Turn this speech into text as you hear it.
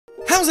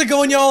How's it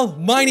going, y'all?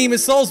 My name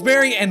is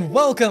Sullsberry, and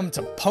welcome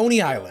to Pony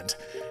Island.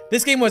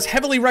 This game was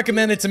heavily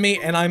recommended to me,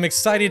 and I'm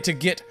excited to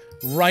get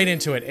right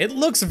into it. It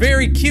looks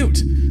very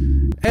cute.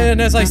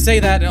 And as I say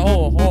that,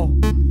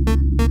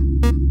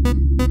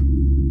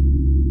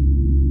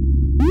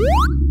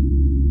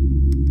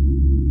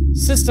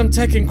 System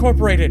Tech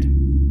Incorporated.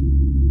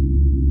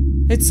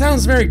 It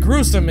sounds very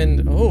gruesome and,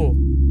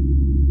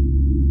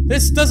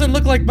 this doesn't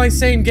look like my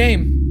same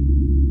game.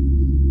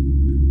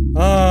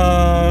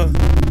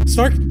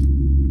 Start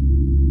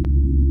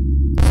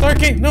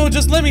game? No,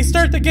 just let me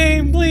start the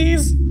game,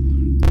 please.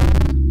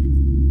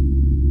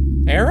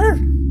 Error?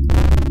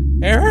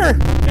 Error?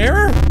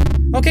 Error?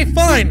 Okay,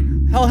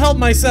 fine. I'll help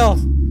myself.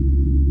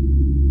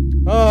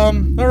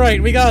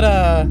 Alright, we got,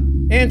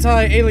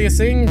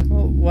 anti-aliasing.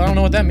 Well, I don't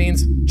know what that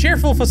means.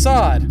 Cheerful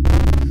facade.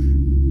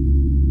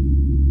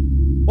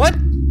 What?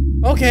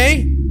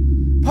 Okay.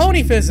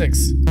 Pony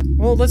physics.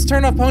 Well, let's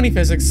turn off pony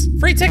physics.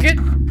 Free ticket!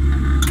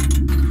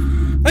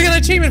 I got an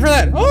achievement for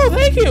that! Oh,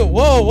 thank you!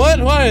 Whoa,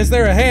 what? Why is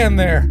there a hand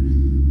there?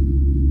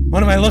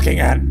 What am I looking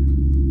at?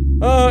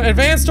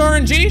 Advanced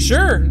RNG?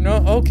 Sure.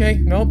 No, okay.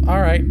 Nope,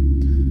 alright.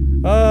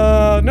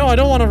 No, I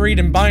don't want to read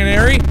in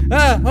binary.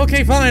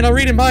 Okay, fine, I'll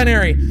read in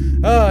binary.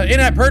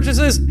 In-app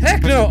purchases?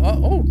 Heck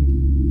no!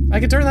 I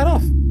can turn that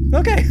off.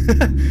 Okay.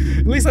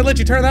 At least I let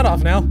you turn that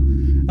off now.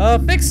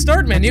 Fix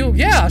start menu?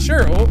 Yeah,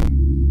 sure. Oh.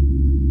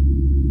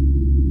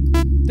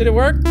 Did it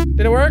work?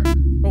 Did it work?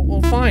 Oh,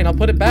 well, fine, I'll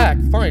put it back.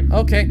 Fine,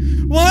 okay.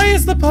 Why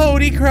is the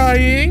pony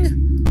crying?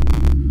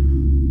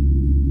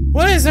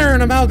 What is there,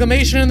 an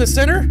amalgamation in the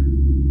center?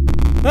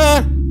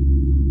 I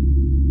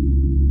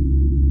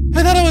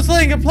thought I was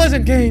playing a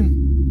pleasant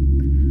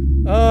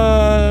game.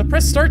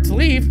 Press start to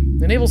leave.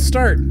 Enable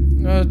start.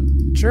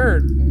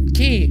 Sure.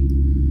 Key.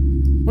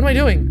 What am I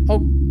doing? Oh.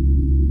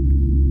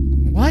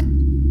 What?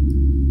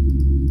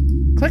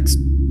 Clicks.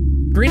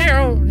 Green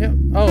arrow. Yeah.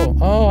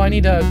 Oh, I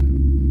need to...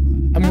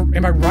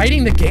 Am I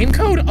writing the game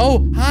code?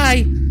 Oh,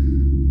 hi.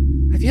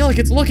 I feel like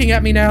it's looking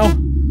at me now.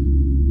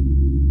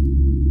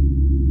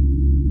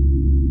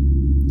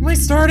 Am I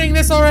starting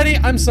this already?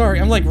 I'm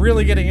sorry. I'm like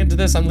really getting into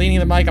this. I'm leaning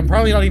the mic. I'm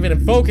probably not even in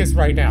focus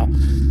right now.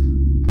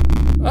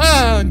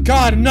 Oh,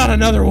 God, not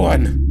another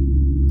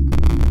one.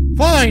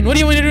 Fine. What do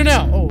you want me to do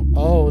now?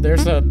 Oh,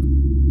 there's a...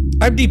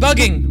 I'm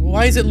debugging.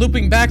 Why is it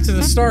looping back to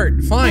the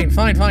start? Fine.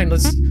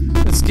 Let's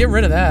get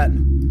rid of that.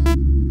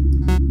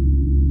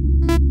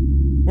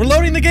 We're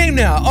loading the game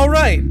now. All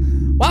right.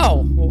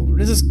 Wow. Well,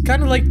 this is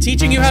kind of like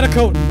teaching you how to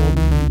code.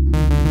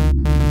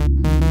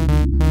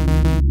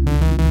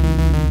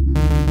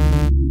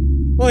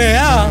 Well,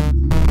 yeah.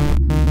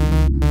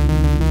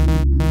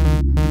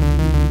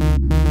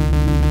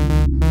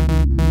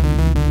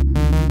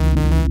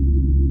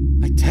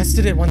 I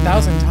tested it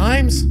 1,000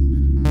 times.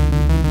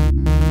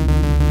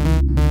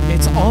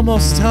 It's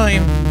almost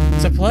time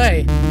to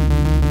play.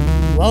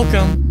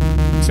 Welcome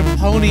to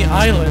Pony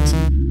Island.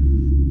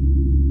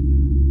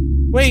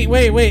 Wait,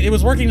 it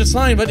was working just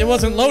fine, but it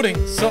wasn't loading,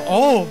 so,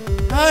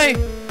 hi!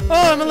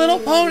 Oh, I'm a little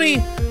pony!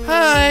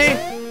 Hi!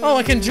 Oh,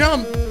 I can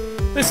jump!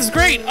 This is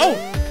great! Oh!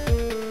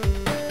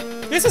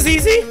 This is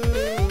easy!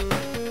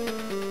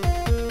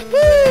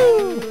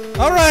 Woo!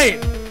 Alright!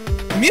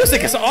 The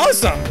music is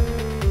awesome!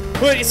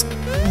 But it's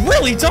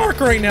really dark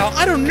right now!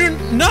 I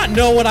not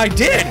know what I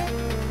did!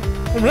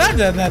 Blah,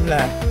 blah, blah,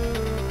 blah.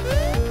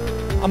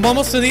 I'm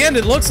almost to the end,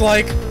 it looks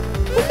like.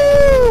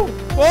 Woohoo!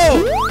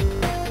 Whoa!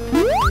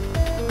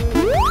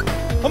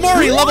 I'm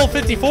already level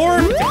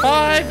 54,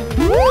 55.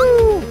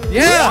 Woo!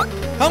 Yeah!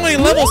 How many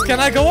levels can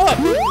I go up?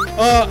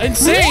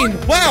 Insane!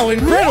 Wow,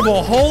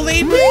 incredible!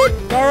 Holy beep!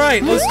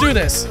 Alright, let's do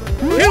this.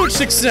 Huge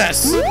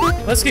success!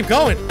 Let's keep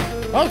going.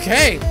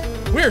 Okay,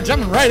 we're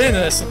jumping right into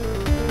this.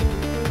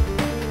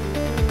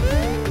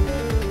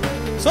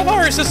 So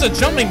far, it's just a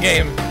jumping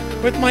game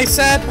with my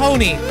sad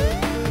pony.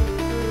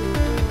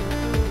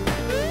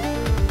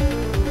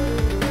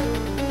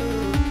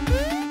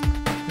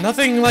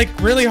 Nothing, like,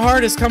 really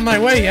hard has come my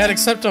way yet,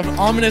 except an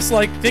ominous,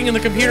 like, thing in the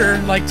computer,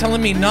 like,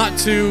 telling me not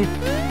to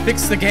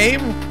fix the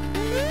game.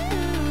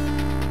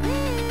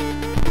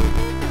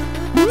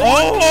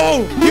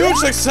 Oh! Huge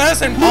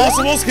success and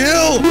possible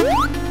skill!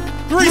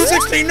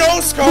 360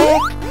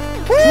 no-scope!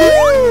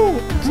 Woo!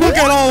 Look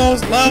at all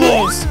those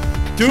levels!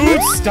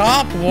 Dude,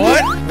 stop!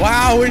 What?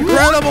 Wow,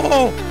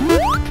 incredible!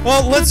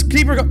 Well, let's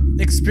keep her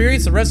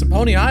experience the rest of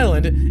Pony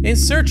Island.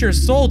 Insert your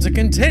soul to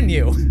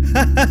continue.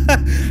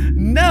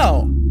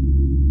 No!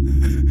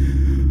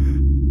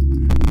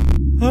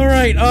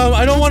 Alright,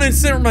 I don't want to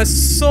insert my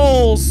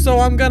soul, so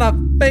I'm gonna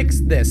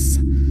fix this.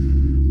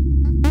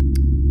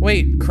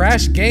 Wait,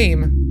 crash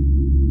game?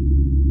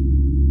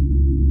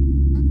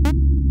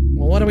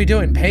 Well, what are we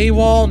doing?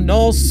 Paywall,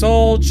 null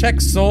soul, check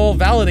soul,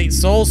 validate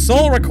soul,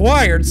 soul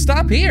required.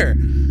 Stop here.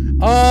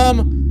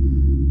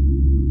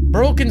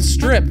 Broken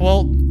strip.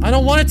 Well, I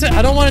don't want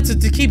it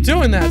to keep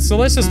doing that, so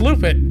let's just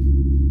loop it.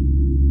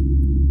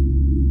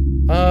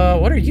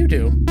 What do you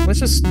do? Let's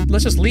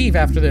just leave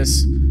after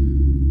this.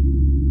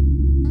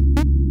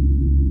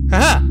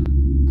 Haha!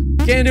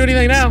 Can't do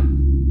anything now.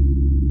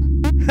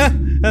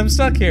 I'm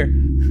stuck here.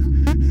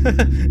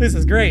 This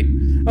is great.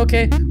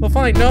 Okay, well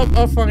fine. Nope.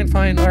 Oh,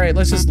 fine. All right,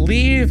 let's just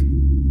leave.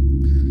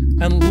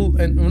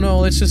 And no,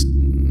 let's just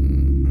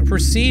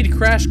proceed.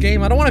 Crash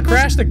game. I don't want to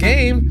crash the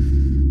game.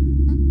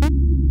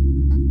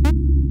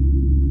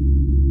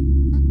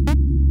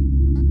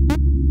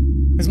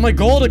 Is my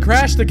goal to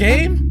crash the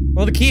game?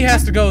 Well, the key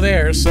has to go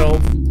there, so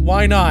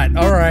why not?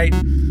 All right,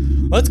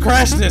 let's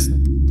crash this.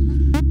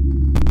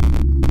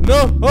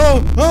 No!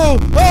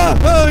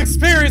 Oh!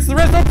 Experience the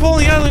rest of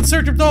Pony Island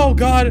search of. Oh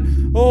God!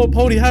 Oh,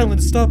 Pony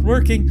Island stopped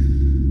working.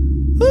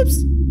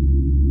 Oops.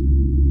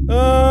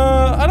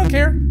 I don't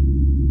care.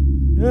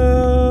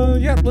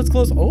 Yeah, let's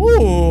close.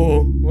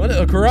 Oh, what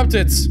a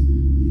corrupteds.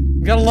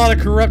 Got a lot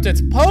of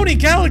corrupteds.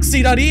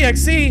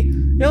 Ponygalaxy.exe.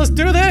 Yeah, let's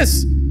do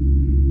this.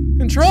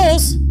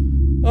 Controls.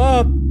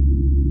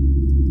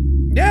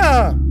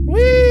 Yeah.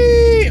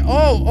 Whee!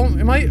 Oh,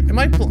 am I?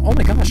 Oh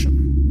my gosh.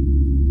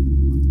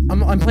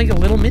 I'm playing a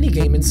little mini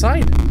game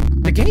inside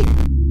the game.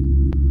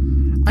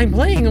 I'm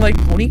playing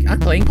Pony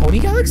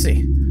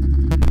Galaxy.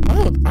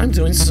 Oh, I'm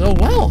doing so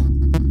well.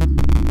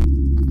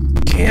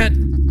 Can't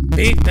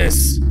beat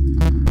this.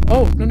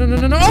 Oh,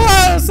 no.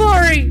 Oh,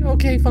 sorry.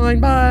 Okay,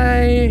 fine,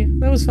 bye.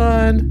 That was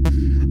fun.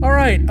 All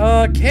right,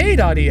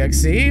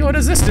 K.exe. What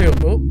does this do?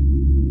 Oh,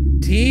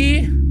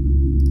 T.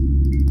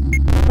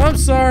 I'm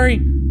sorry.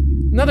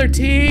 Another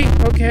T.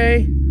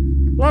 Okay. A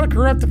lot of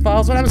corrupted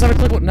files. What happens if I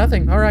click with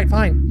nothing? All right,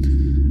 fine.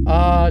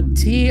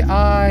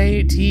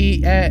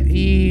 T-I-T-E.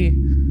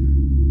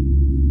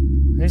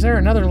 Is there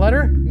another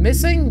letter?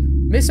 Missing?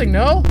 Missing,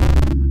 no?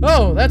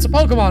 Oh, that's a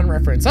Pokemon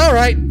reference. All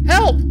right,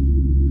 help!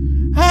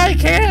 I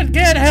can't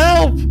get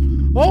help!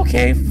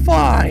 Okay,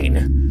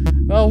 fine.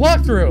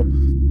 Walkthrough.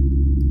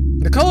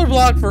 The color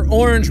block for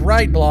orange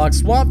right block,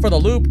 swap for the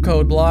loop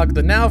code block,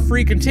 the now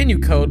free continue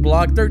code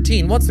block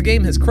 13. Once the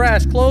game has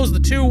crashed, close the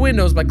two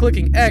windows by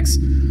clicking X.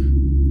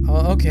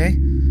 Okay.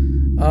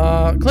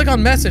 Click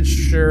on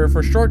message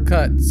for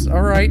shortcuts.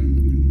 All right.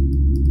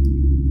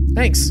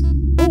 Thanks.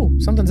 Oh,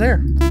 something's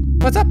there.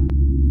 What's up?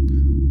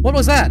 What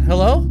was that?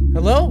 Hello?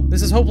 Hello?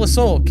 This is Hopeless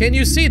Soul. Can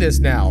you see this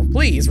now?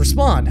 Please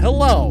respond.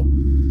 Hello.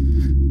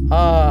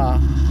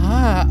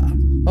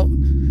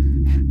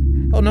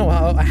 Oh no,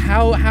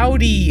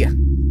 howdy.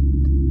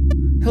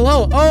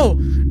 Hello. Oh,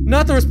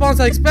 not the response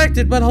I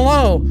expected, but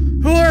hello.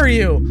 Who are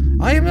you?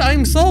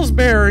 I'm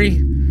Sullsberry.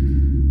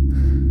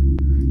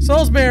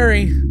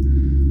 Sullsberry.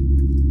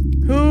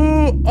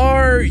 Who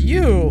are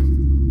you?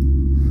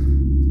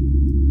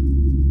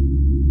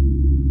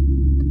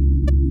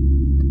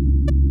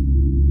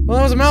 Well,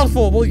 that was a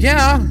mouthful. Well,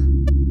 yeah.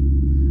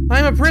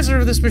 I'm a prisoner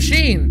of this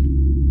machine.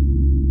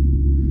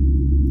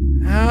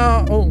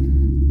 How? Oh.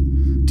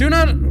 Do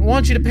not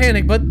want you to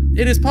panic, but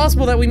it is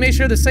possible that we may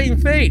share the same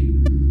fate.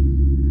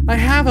 I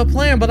have a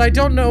plan, but I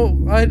don't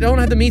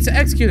have the means to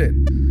execute it.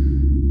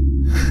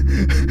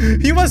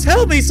 You must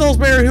help me,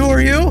 Sullsberry. Who are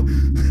you?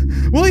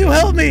 Will you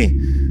help me?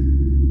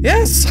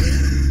 Yes.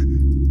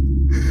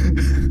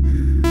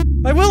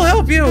 I will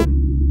help you.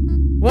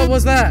 What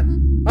was that?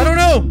 I don't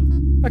know.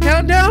 A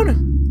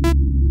countdown?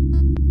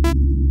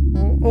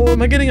 Oh,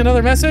 am I getting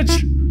another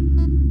message?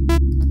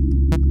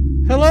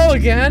 Hello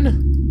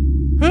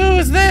again. Who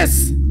is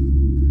this?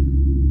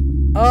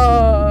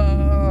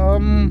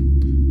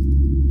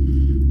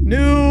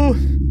 New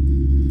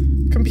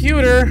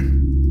computer.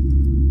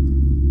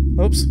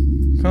 Oops.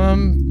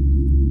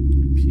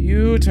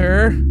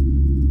 Computer.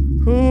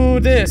 Who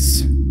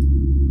this?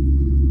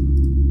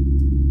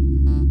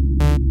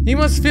 You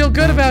must feel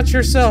good about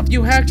yourself.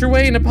 You hacked your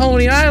way into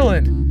Pony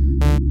Island.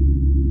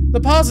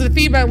 The positive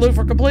feedback loop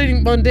for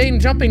completing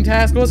mundane jumping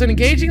tasks wasn't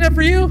engaging enough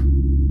for you?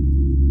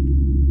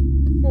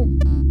 Oh.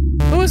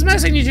 Who is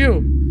messaging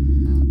you?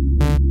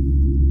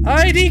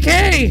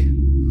 IDK!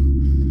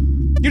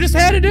 You just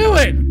had to do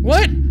it!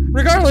 What?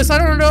 Regardless, I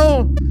don't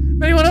know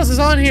if anyone else is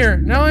on here.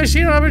 Now my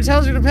machine already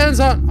tells you depends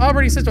on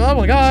operating system. Oh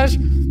my gosh.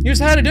 You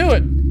just had to do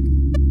it.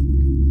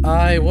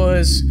 I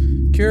was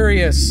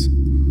curious.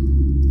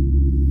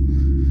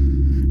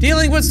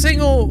 Dealing with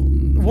single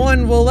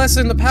one will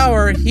lessen the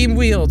power he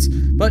wields,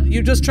 but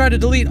you just try to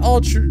delete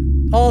all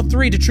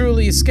three to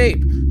truly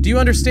escape. Do you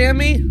understand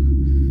me?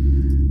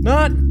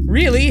 Not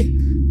really,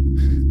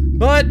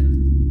 but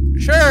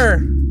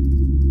sure.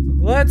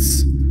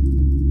 Let's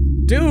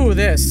do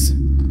this.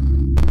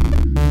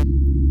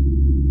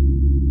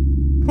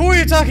 Who are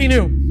you talking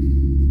to?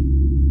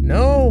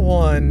 No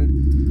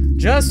one.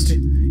 Just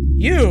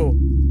you.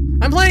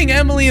 I'm playing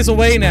Emily is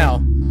away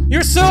now.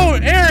 You're so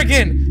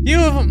arrogant.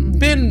 You've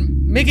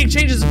been making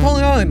changes to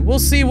Pony Island. We'll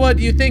see what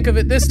you think of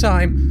it this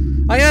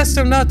time. I asked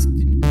him not to,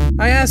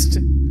 I asked...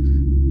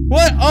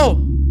 What?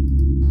 Oh.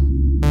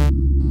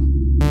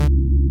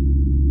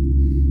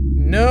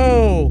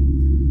 No.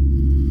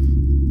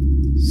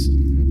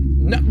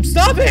 No,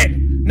 stop it!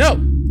 No!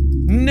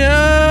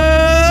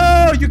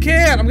 No! You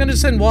can't! I'm gonna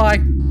send Y.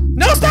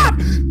 No, stop!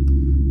 No!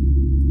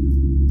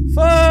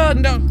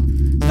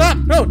 Stop!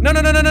 No! No!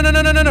 No! No! No! No! No!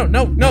 No! No! No!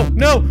 No! No!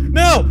 No!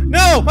 No!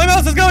 No! My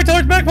mouse is going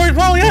towards back towards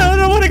Polly. I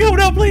don't want to go.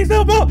 No! Please!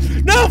 No! No!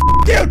 No!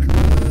 F you!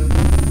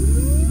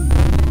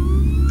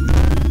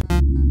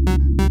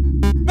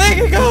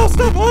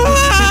 stop!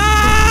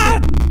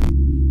 Ah!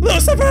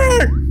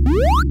 Lucifer!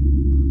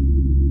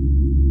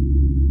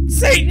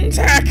 Satan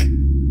tech!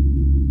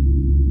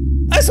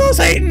 I saw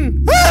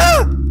Satan!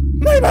 Ah!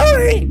 My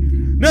pony!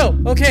 No,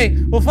 okay,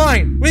 well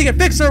fine. We can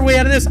fix our way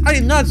out of this. I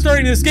am not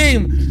starting this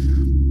game.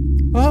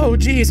 Oh,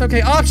 jeez.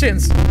 Okay,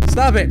 options.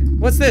 Stop it.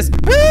 What's this?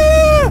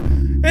 Ah!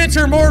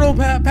 Enter mortal,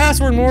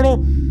 password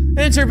mortal.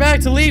 Enter back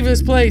to leave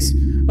this place.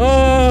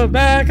 Oh,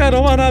 back, I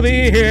don't wanna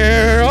be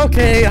here.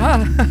 Okay,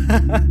 yeah.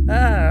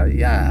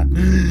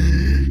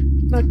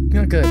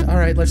 Not good. All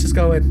right, let's just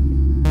go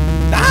in.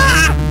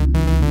 Ah!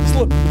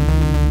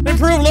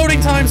 Improve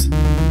loading times.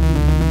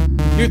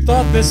 You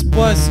thought this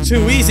was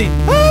too easy.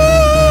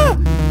 Ah!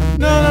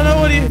 No,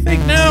 what do you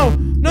think now?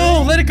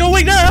 No, let it go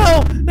away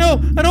now.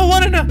 No, I don't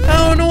want it now.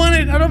 I don't want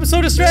it. I'm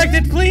so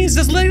distracted. Please,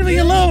 just leave me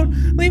alone.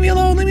 Leave me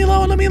alone, leave me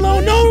alone, leave me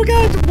alone. No,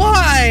 God,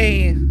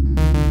 why?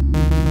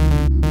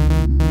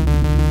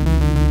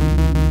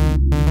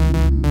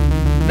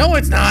 No,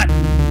 it's not.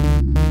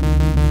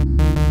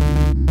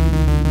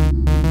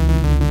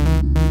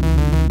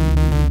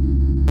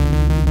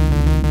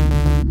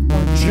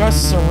 Or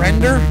just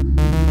surrender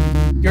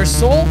your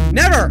soul?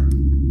 Never!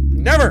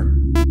 Never!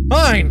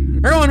 Fine!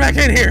 Everyone back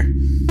in here!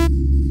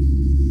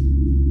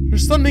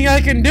 There's something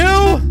I can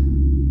do?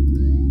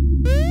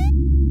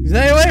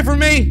 Stay away from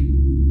me!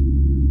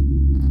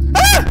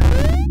 Ah!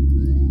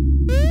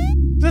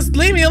 Just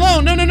leave me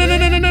alone! No, no!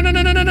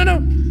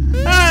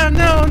 Ah,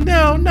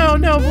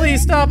 no,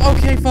 please stop.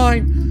 Okay,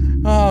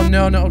 fine. Oh,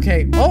 no,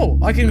 okay. Oh,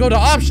 I can go to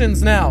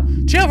options now.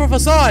 Jail for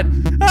facade.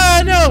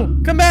 Ah, no,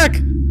 come back.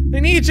 I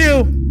need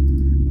you.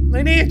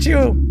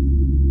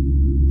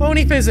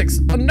 Pony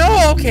physics. Oh,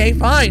 no, okay,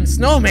 fine.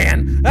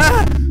 Snowman.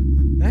 Ah,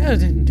 that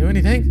didn't do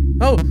anything.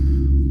 Oh,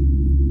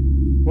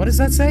 what does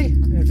that say?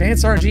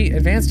 Advanced RG,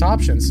 advanced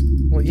options.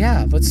 Well,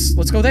 yeah, let's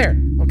go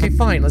there. Okay,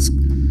 fine.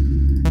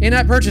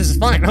 In-app purchase is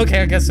fine.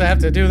 Okay, I guess I have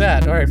to do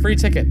that. All right, free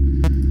ticket.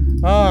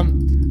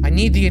 I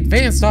need the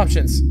advanced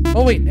options.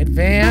 Oh wait,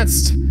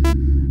 advanced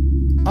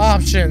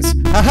options.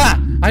 Haha,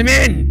 I'm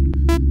in!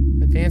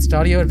 Advanced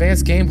audio,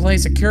 advanced gameplay,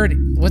 security.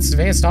 What's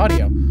advanced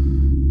audio?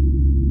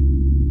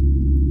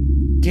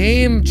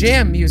 Game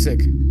jam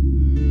music.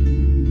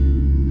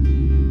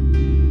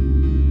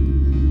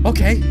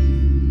 Okay.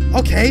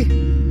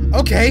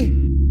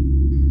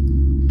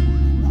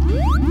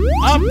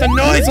 Up the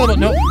noise level.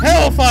 No,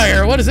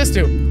 hellfire. What does this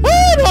do?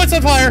 Oh no, it's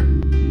on fire.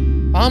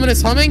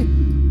 Ominous humming.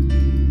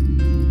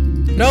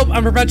 Nope,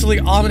 I'm perpetually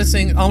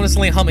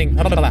ominously humming.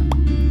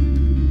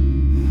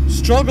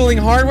 Struggling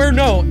hardware?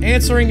 No.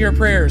 Answering your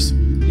prayers.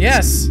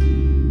 Yes.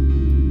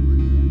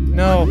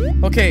 No.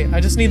 Okay, I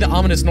just need the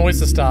ominous noise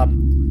to stop.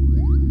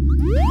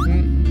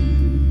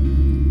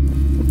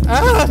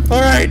 Ah!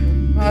 Alright!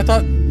 I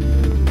thought...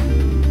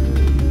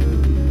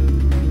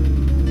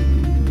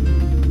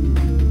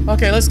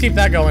 Okay, let's keep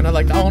that going. I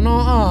like, oh no,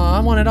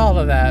 I wanted all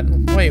of that.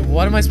 Wait,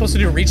 what am I supposed to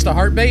do? Reach the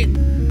heart bait?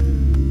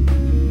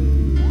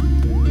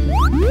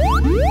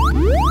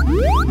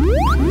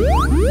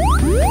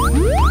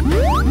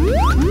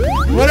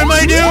 What am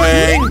I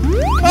doing?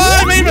 Oh,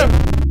 I made a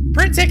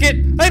print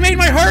ticket. I made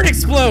my heart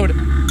explode.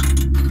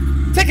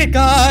 Ticket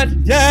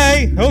god.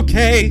 Yay.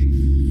 Okay.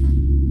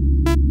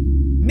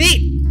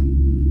 Neat.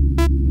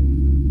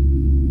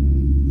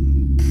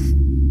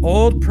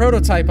 Old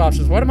prototype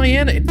options. What am I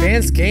in?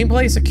 Advanced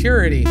gameplay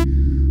security.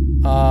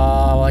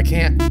 Well, I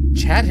can't.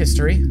 Chat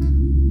history.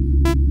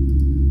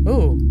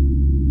 Ooh.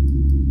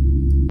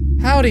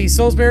 Howdy,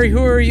 Sullsberry,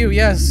 who are you?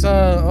 Yes,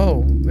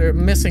 oh, they're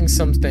missing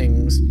some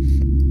things.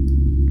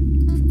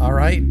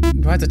 Alright,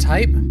 do I have to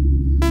type?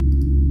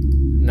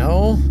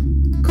 No.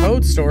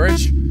 Code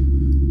storage.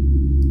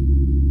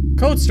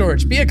 Code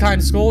storage, be a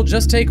kind school,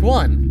 just take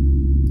one.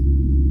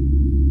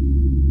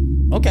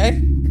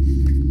 Okay.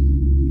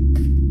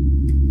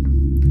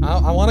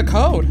 I want a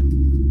code.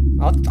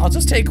 I'll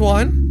just take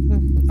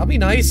one. I'll be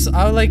nice.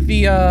 I like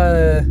the,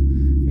 oh,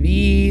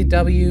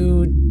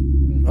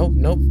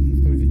 nope.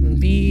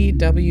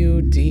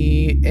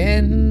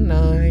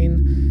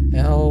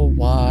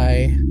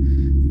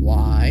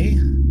 VWDN9LYY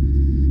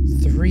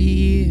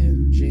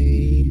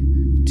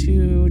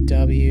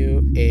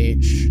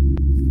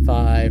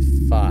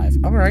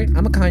 3J2WH55. Alright,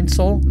 I'm a kind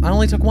soul. I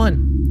only took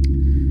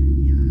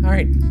one.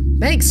 Alright,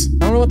 thanks. I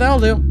don't know what that'll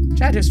do.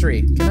 Chat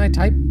history. Can I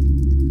type?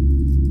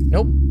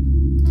 Nope.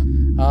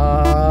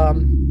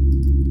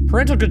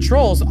 Parental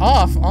controls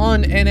off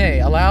on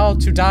NA. Allowed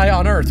to die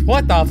on Earth.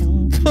 What the f-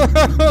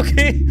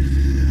 Okay.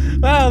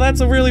 Wow, that's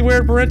a really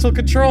weird parental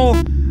control.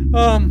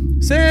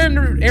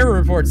 Send error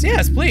reports.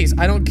 Yes, please.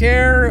 I don't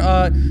care.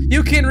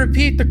 You can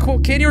repeat the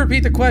can you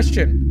repeat the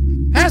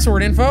question?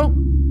 Password info.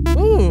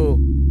 Ooh.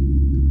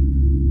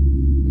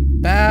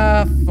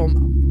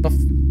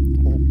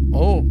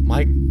 Oh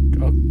my.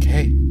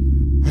 Okay.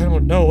 I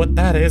don't know what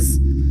that is.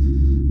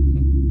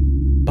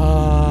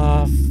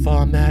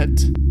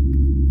 Baphomet.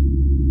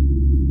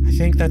 I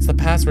think that's the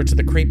password to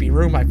the creepy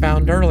room I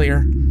found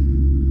earlier.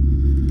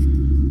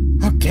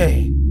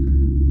 Okay.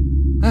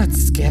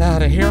 Let's get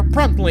out of here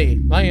promptly.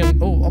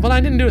 Oh, but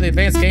I didn't do the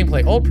advanced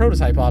gameplay. Old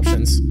prototype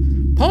options.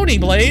 Pony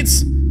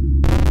blades?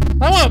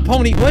 I want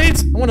pony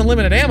blades. I want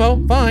unlimited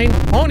ammo. Fine.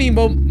 Pony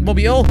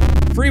mobile.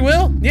 Free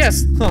will?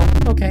 Yes. Oh,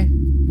 okay.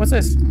 What's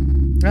this?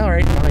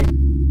 Alright,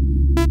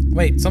 fine.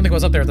 Wait, something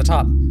was up there at the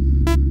top.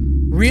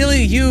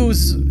 Really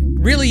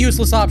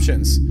useless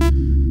options.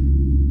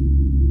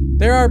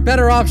 There are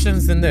better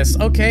options than this.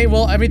 Okay,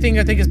 well, everything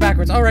I think is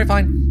backwards. Alright,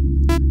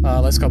 fine.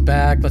 Let's go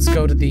back. Let's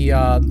go to the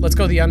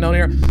unknown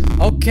here.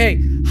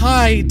 Okay.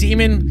 Hi,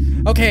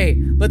 demon.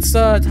 Okay, let's,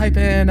 type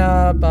in,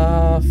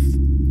 Baphomet.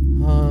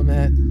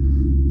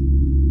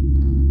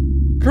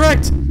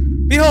 Correct!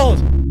 Behold!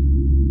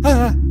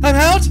 I'm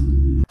out!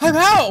 I'm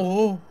out!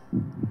 Oh.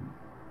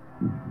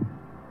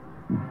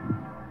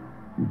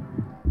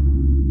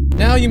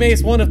 Now you may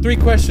ask one of 3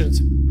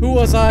 questions. Who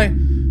was I?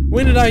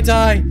 When did I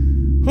die?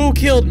 Who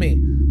killed me?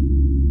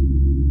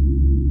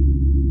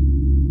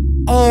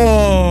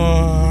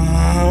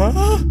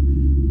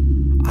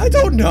 I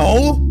don't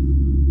know.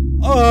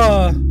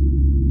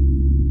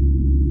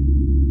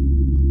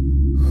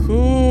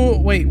 Who?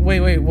 Wait.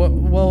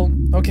 Well,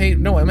 okay,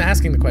 no, I'm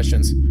asking the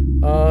questions.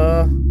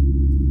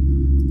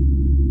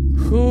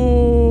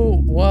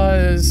 Who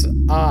was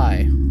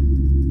I?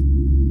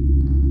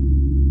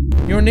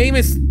 Your name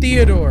is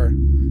Theodore.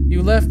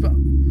 You left.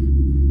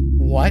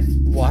 What?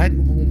 What?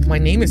 My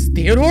name is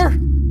Theodore?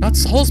 Not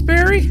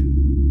Sullsberry?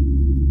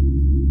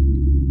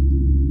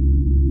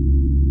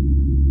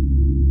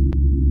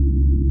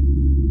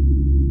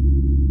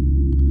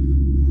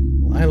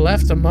 I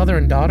left a mother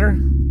and daughter?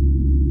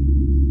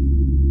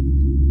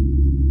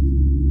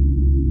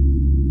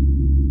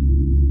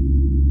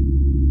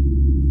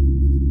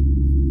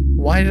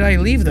 Why did I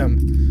leave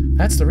them?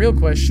 That's the real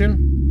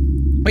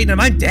question. Wait, am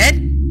I dead?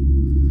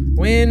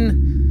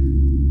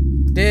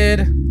 When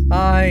did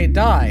I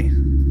die?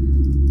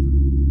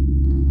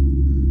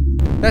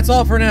 That's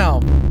all for now.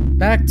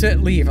 Back to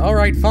leave.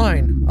 Alright,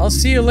 fine. I'll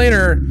see you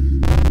later,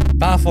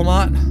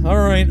 Baphomet.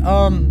 Alright,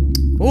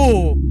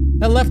 ooh,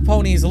 that left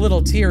pony's a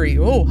little teary.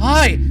 Oh,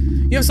 hi!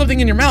 You have something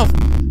in your mouth.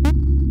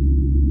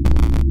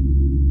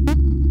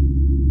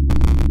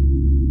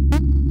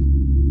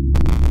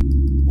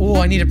 Oh,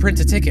 I need to print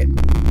a ticket.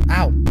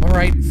 Ow.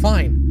 Alright,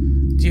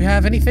 fine. Do you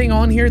have anything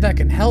on here that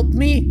can help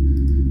me?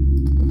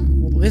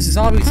 Well, this is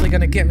obviously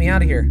gonna get me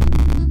out of here.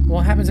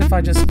 What happens if I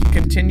just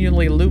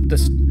continually loop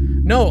this?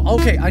 No,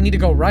 okay, I need to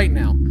go right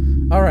now.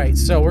 Alright,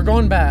 so we're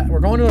going back. We're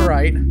going to the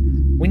right.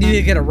 We need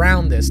to get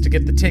around this to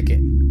get the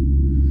ticket.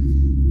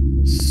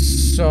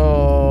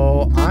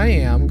 So I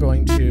am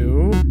going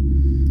to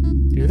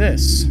do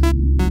this.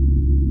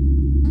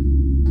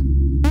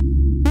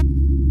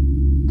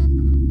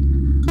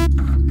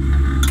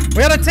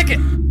 We got a ticket!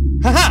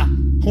 Haha!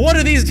 What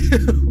do these do?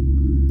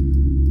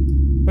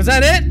 Was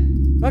that it?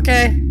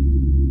 Okay.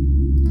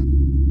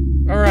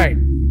 Alright.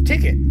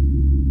 Ticket.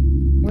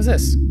 What's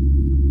this?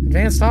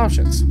 Advanced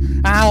options.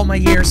 Ow, my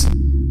ears.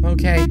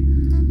 Okay.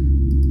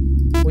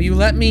 Will you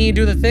let me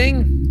do the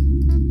thing?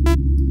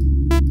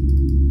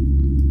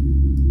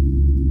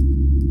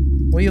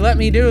 Will you let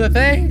me do the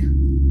thing?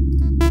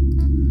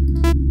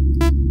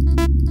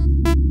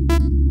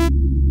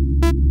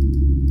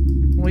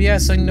 Well,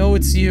 yes, I know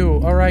it's you.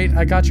 Alright,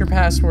 I got your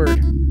password.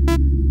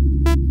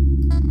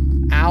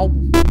 Ow.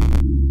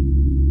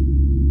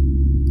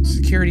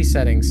 Security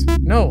settings.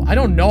 No, I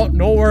don't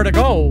know where to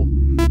go.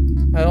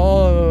 At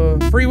all.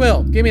 Free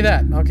will. Give me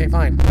that. Okay,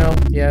 fine. No.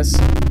 Yes.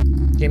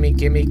 Gimme.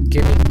 Got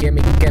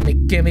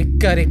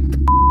it.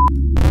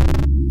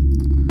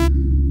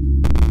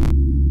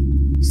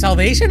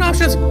 Salvation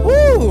options?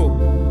 Woo!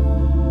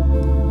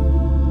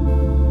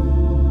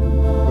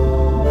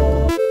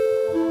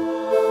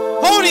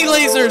 Pony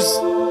lasers!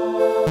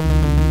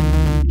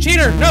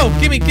 Cheater! No!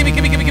 Gimme!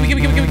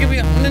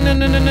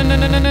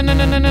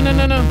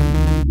 No.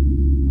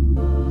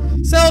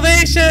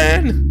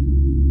 Salvation!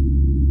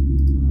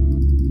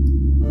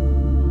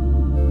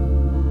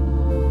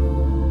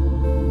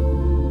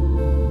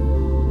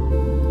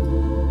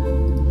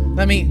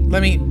 Let me,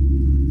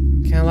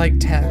 can I like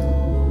tap?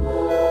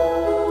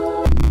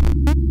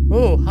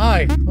 Oh,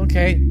 hi.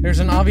 Okay, there's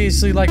an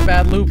obviously like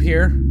bad loop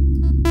here.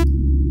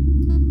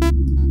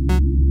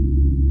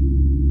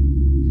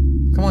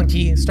 Come on,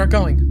 Key, start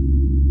going.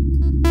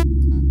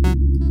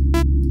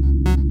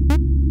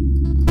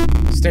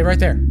 Stay right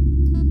there.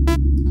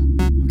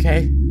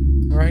 Okay,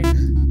 alright.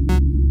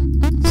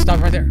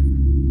 Stop right there.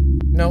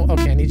 No,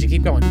 okay, I need you to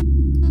keep going.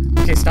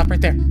 Okay, stop right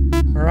there.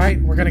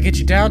 Alright, we're gonna get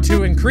you down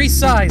to increased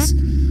size.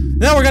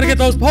 Now we're gonna get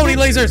those pony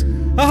lasers!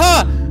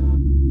 Aha!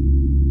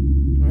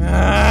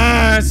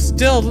 It's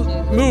still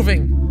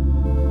moving.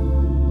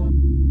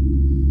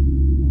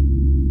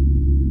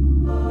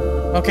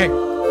 Okay.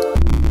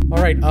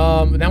 Alright,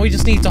 now we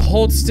just need to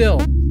hold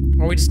still.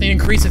 Or we just need to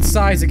increase its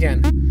size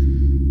again.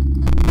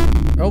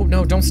 Oh,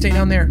 no, don't stay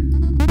down there.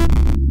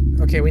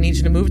 Okay, we need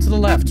you to move to the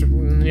left,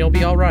 and you'll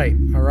be alright.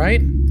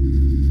 Alright?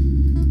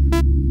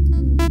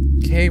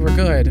 Okay, we're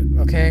good.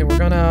 Okay, we're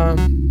gonna...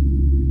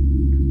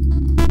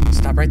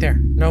 Stop right there.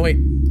 No, wait.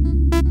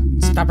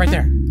 Stop right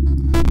there.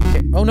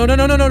 Okay. Oh, no.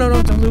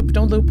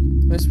 Don't loop.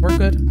 This, we're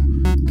good.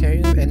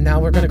 Okay, and now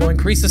we're gonna go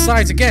increase the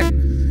size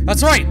again.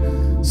 That's right!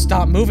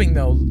 Stop moving,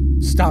 though.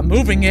 Stop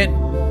moving it.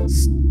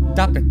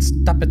 Stop it,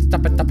 stop it,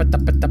 stop it, stop it,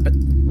 stop it, stop it.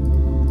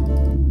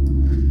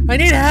 I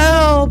need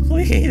help,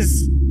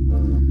 please!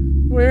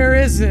 Where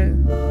is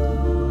it?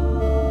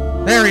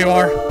 There you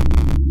are.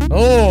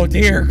 Oh,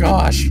 dear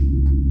gosh.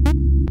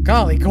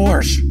 Golly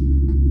gosh.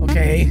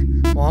 Okay,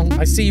 well,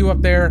 I see you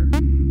up there.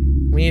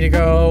 We need to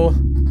go,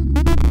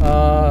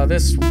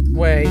 this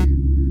way.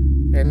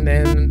 And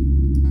then...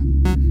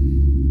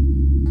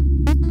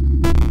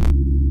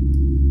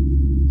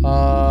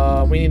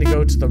 we need to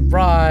go to the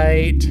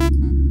right.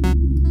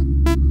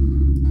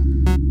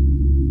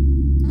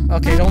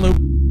 Okay, don't loop.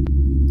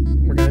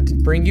 We're gonna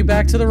bring you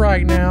back to the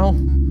right now.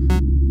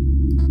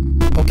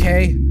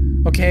 Okay,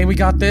 okay, we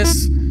got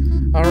this.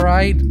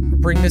 Alright,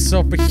 bring this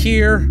over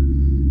here.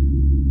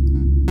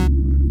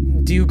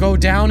 Do you go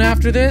down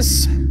after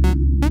this?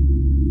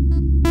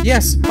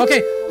 Yes,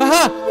 okay.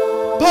 Aha!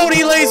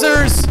 Pony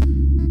lasers!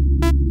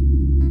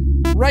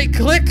 Right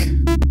click.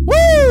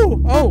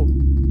 Woo! Oh.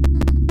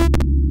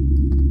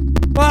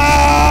 Ah!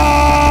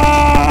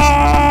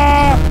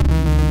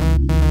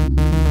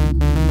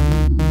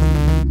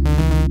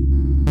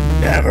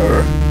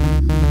 Never.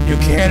 You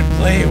can't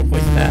play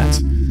with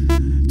that.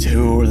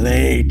 Too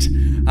late.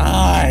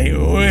 I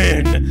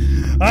win.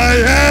 I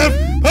have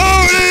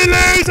pony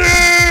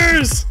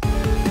lasers!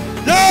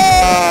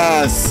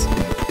 Yes!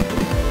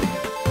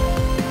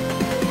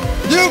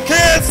 You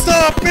can't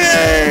stop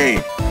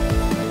me!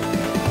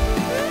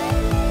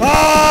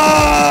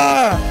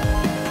 Ah!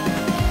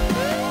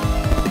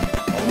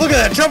 Look at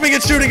that, jumping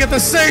and shooting at the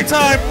same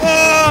time!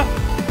 Ah!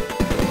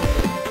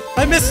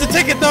 I missed the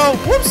ticket though!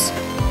 Whoops!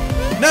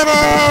 Never!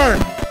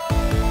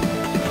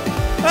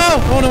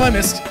 Oh no, I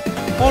missed.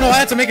 Oh no, I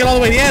had to make it all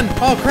the way to the end.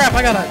 Oh crap,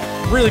 I gotta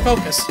really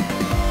focus.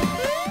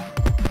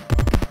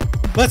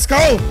 Let's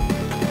go!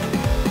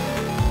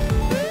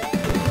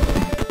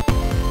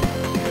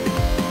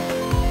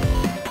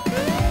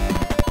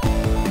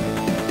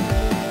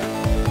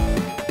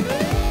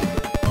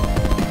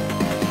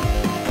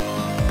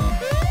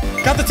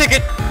 Got the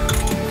ticket!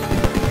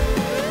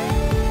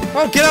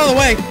 Oh, get out of the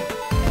way!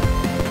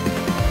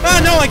 Oh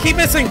no, I keep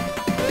missing!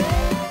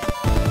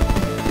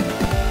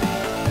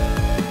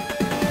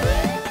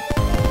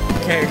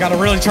 Okay, I gotta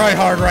really try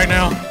hard right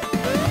now.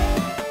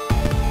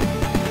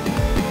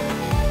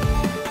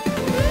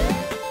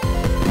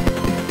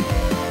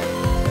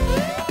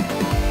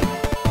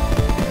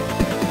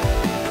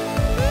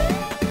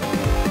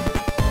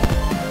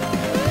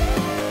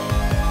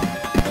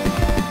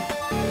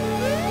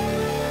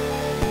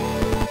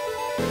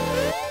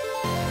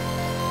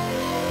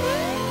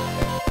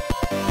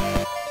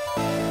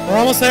 We're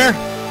almost there.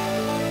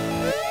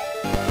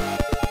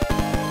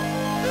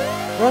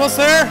 We're almost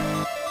there.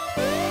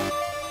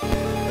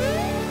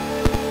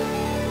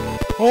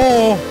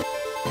 Oh.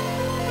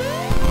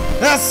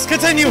 Yes,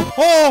 continue.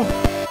 Oh.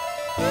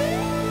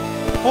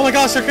 Oh my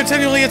gosh, they're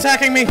continually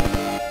attacking me.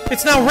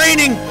 It's now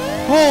raining.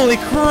 Holy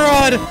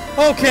crud.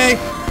 Okay.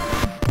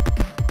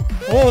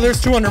 Oh,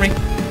 there's two under me.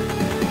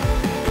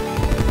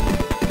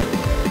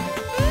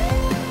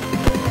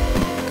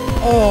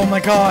 Oh my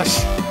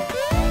gosh.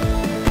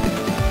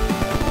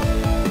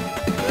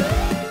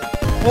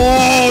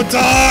 Oh,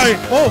 die!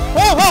 Oh,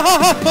 oh, oh, oh,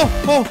 oh, oh,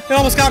 oh, it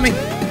almost got me.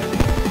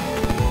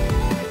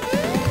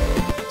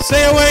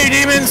 Stay away,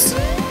 demons!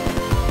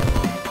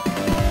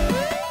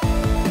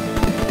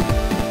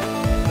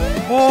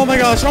 Oh my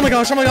gosh, oh my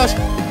gosh, oh my gosh.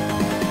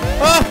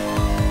 Ah!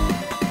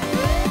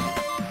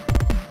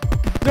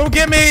 Don't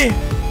get me!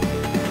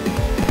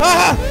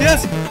 Ah,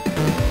 yes!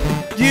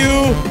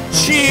 You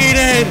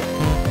cheated!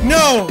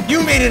 No,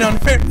 you made it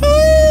unfair.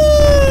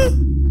 Ah!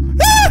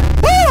 Ah!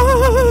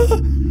 Ah!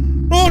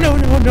 Oh no,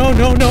 no, no,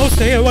 no, no,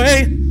 stay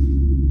away!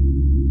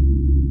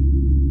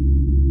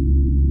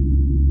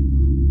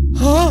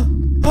 Huh?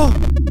 Oh,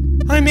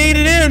 I made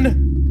it in!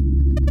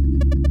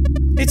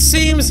 It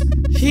seems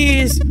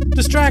he's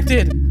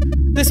distracted.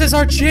 This is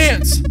our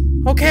chance.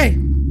 Okay.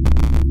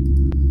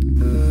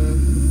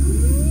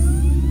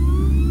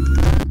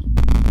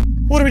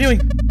 What are we doing?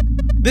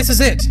 This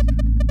is it.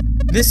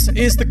 This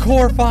is the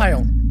core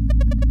file.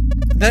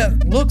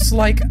 That looks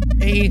like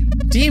a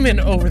demon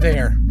over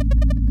there.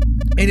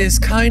 It is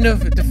kind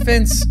of a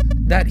defense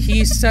that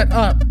he set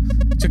up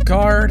to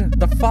guard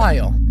the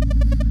file.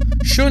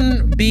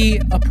 Shouldn't be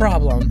a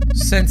problem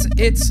since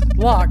it's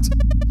locked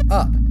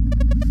up.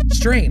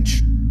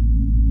 Strange.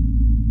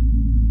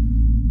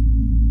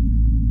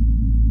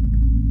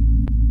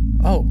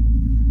 Oh.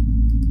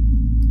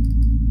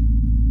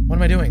 What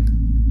am I doing?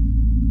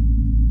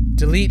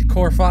 Delete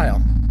core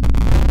file.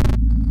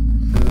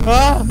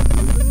 Ah!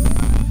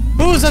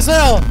 Who's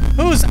Azazel?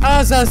 Who's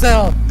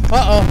Azazel?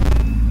 Uh-oh.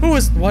 Who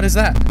is... What is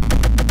that?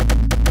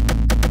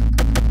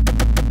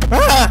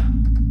 Ah!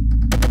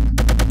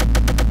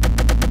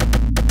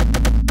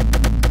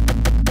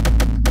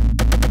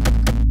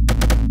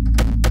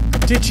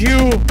 Did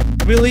you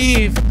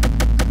believe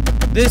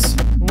this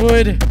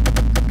would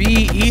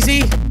be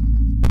easy?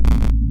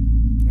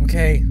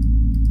 Okay.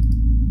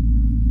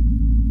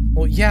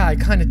 Well, yeah, I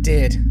kind of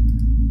did.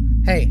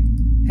 Hey,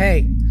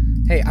 hey,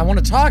 hey, I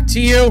want to talk to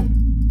you!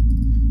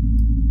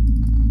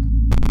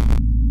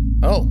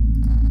 Oh.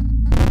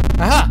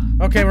 Aha!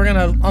 Okay, we're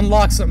gonna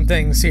unlock some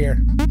things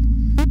here.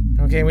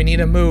 Okay, we need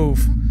to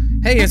move.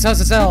 Hey, it's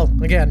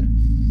SSL again.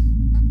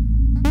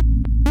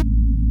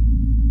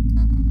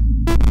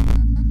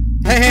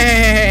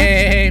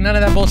 Hey, none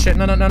of that bullshit.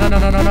 No.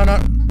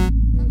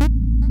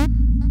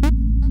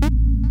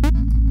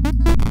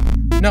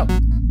 No.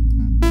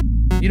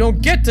 You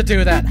don't get to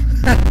do that.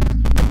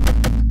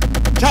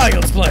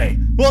 Child's play.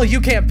 Well,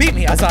 you can't beat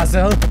me,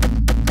 Azazel.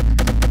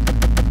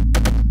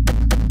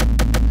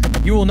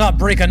 You will not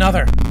break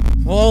another.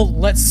 Well,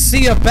 let's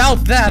see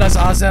about that,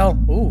 Azazel.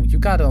 Ooh, you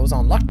got those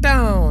on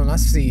lockdown. I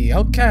see.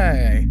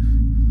 Okay.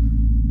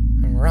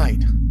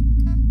 Alright.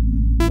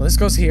 Well, this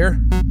goes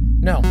here.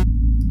 No.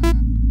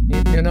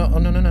 You know. Oh,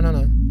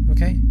 no.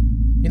 Okay?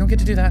 You don't get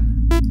to do that.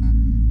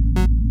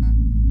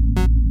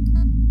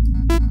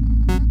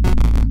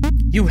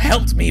 You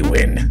helped me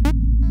win.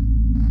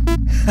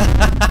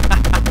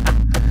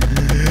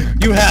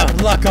 You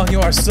have luck on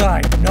your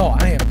side. No,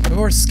 I am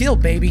your skill,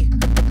 baby.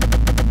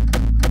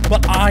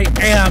 But I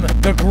am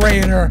the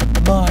greater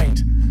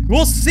mind.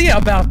 We'll see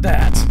about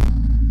that.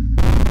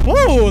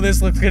 Whoa,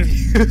 this looks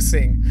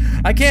confusing.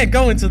 I can't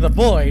go into the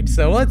void,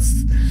 so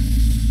let's...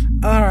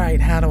 Alright,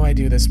 how do I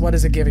do this? What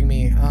is it giving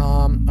me?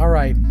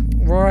 Alright,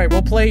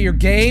 we'll play your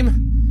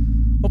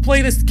game. We'll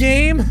play this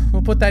game.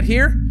 We'll put that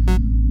here.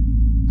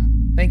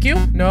 Thank you.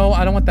 No,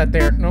 I don't want that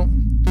there. No.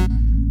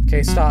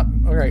 Okay, stop.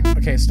 Alright,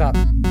 okay, stop.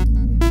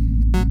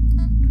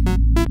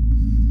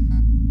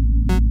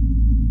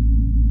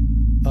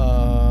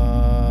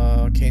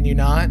 Can you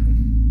not?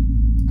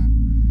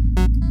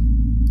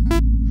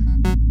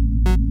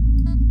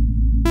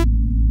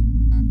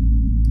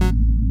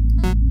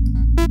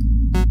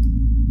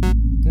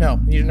 No,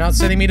 you're not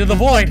sending me to the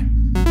void.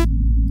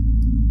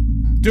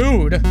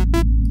 Dude,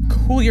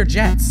 cool your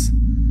jets.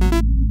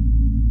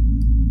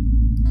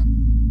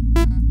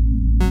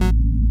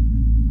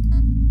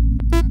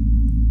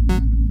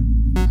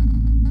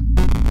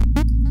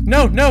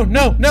 No,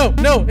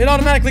 it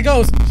automatically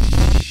goes.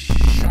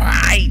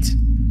 Right.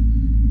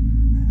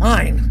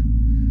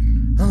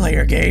 Fine. I'll play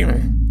your game.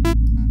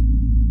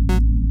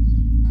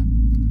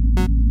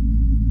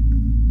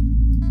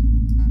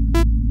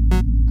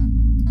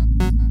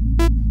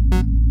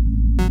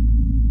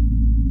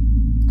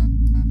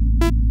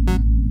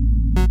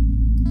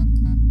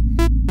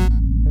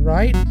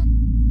 Right?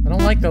 I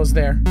don't like those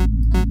there.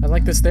 I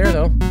like this there,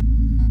 though.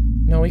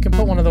 No, we can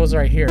put one of those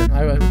right here.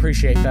 I would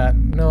appreciate that.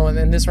 No, and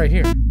then this right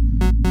here.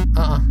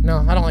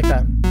 No, I don't like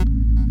that.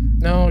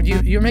 No,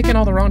 you're making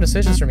all the wrong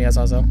decisions for me,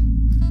 Azazel.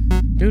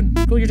 Dude,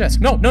 cool your jets.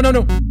 No.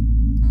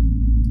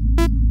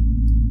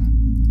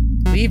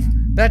 Leave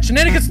that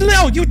shenanigans.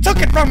 No, you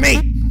took it from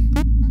me!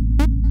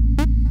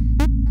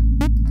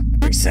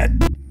 Reset.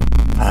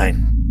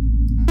 Fine.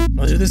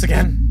 We'll do this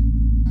again.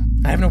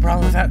 I have no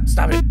problem with that.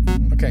 Stop it.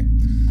 Okay.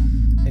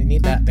 I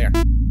need that there.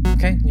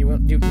 Okay? You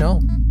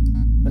no.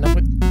 Enough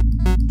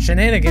with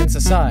shenanigans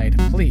aside,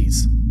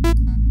 please.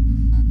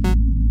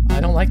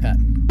 I don't like that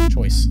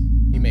choice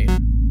you made.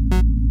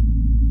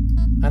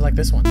 I like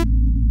this one.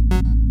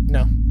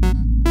 No.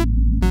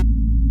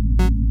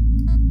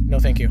 No,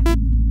 thank you.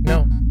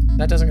 No,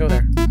 that doesn't go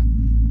there.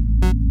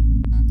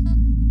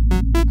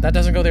 That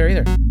doesn't go there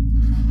either.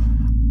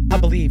 I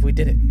believe we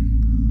did it.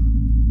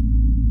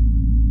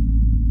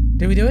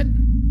 Did we do it?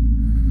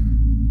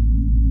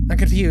 I'm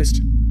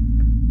confused.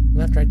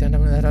 Left, right, down,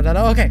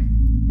 okay.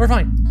 We're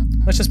fine.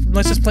 Let's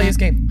just play his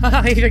game.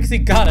 Haha, he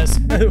got us.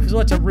 It was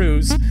such a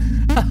ruse.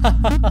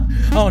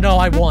 Oh no,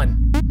 I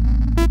won.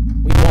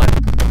 We won.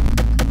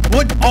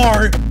 What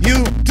are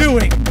you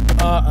doing?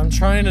 I'm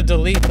trying to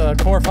delete the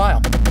core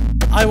file.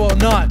 I will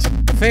not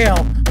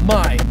fail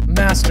my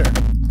master.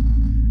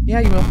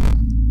 Yeah, you will.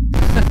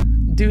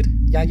 Dude,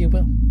 yeah, you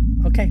will.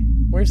 Okay,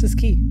 where's this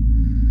key?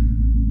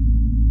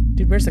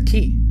 Dude, where's the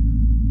key?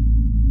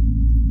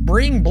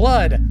 Bring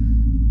blood.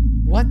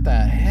 What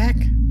the heck?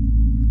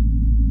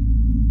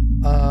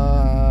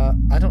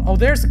 I don't... Oh,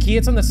 there's the key.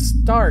 It's on the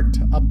start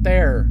up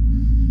there.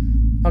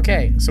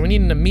 Okay, so we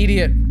need an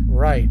immediate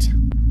right.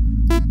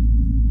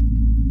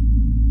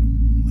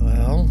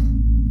 Well...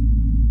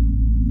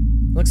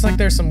 Looks like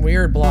there's some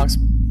weird blocks.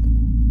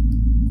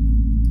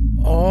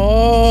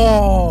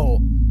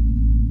 Oh!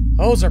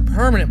 Those are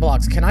permanent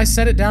blocks. Can I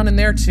set it down in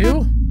there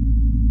too?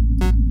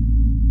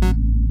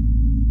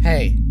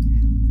 Hey.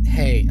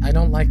 Hey, I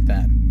don't like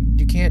that.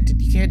 You can't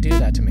do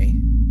that to me.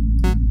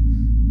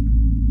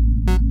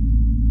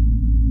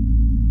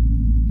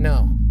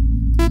 No.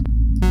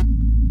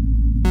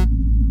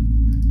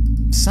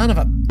 Son of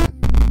a...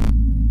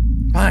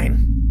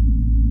 Fine.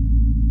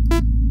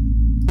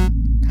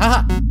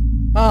 Haha!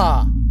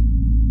 Ah!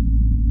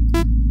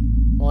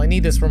 Well, I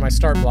need this for my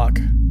start block.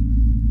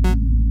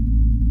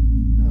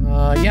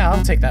 Yeah,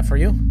 I'll take that for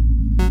you.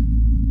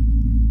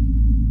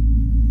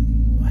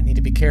 I need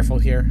to be careful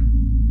here.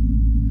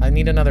 I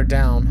need another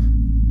down,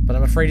 but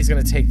I'm afraid he's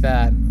gonna take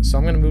that. So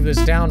I'm gonna move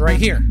this down right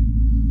here.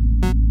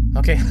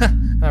 Okay,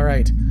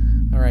 alright.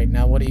 Alright,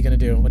 now what are you gonna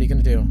do? What are you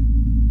gonna do?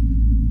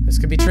 This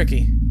could be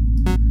tricky.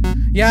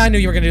 Yeah, I knew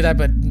you were gonna do that,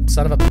 but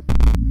son of a...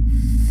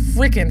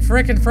 frickin'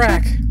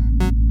 frack.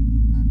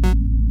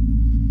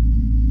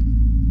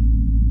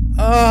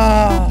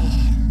 Oh.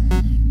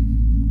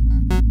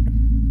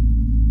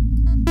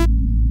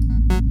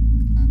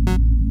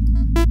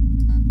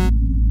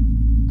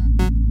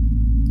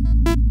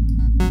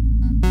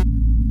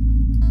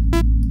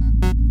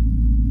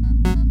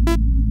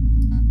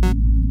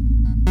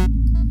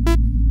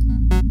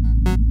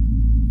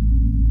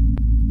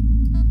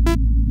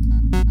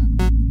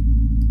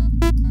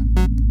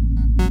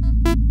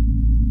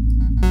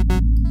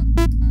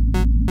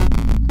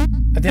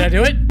 Did I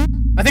do it?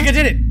 I think I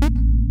did it!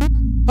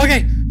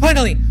 Okay,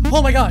 finally!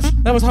 Oh my gosh,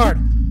 that was hard.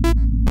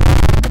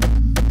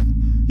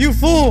 You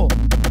fool!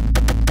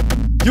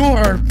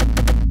 Your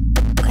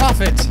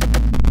prophet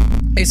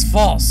is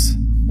false.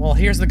 Well,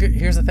 here's the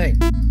thing.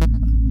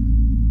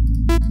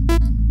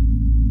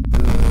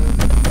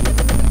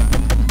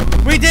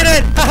 We did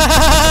it!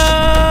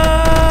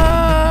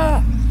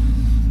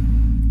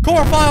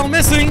 Core file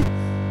missing!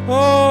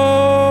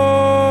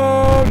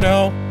 Oh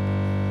no.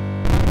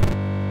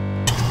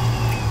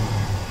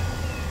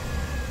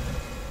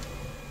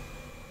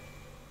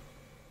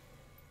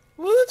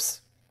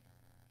 Whoops.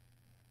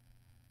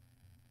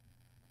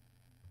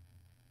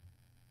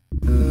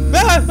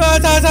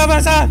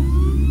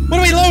 What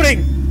are we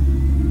loading?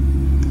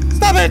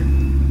 Stop it!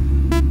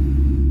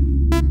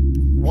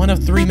 1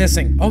 of 3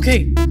 missing.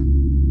 Okay.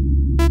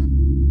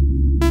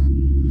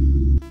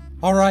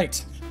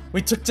 Alright.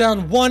 We took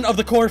down 1 of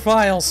the core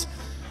files.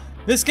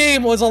 This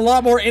game was a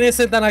lot more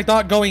innocent than I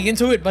thought going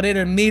into it, but it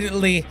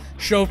immediately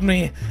showed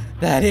me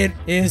that it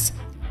is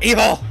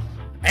evil.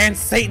 And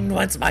Satan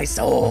wants my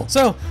soul.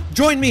 So,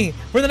 join me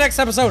for the next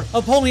episode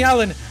of Pony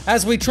Island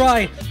as we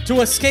try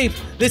to escape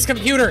this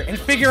computer and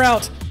figure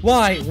out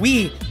why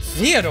we,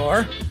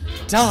 Theodore,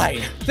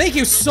 died. Thank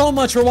you so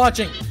much for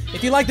watching.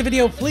 If you liked the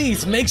video,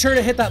 please make sure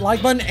to hit that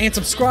like button and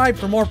subscribe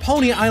for more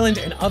Pony Island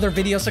and other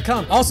videos to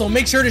come. Also,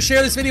 make sure to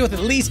share this video with at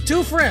least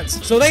 2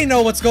 friends so they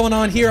know what's going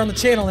on here on the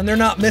channel and they're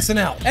not missing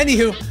out.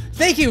 Anywho,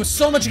 thank you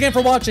so much again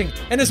for watching,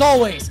 and as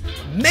always,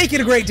 make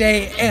it a great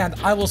day, and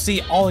I will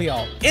see all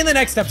y'all in the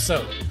next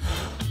episode.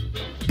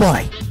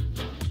 Bye.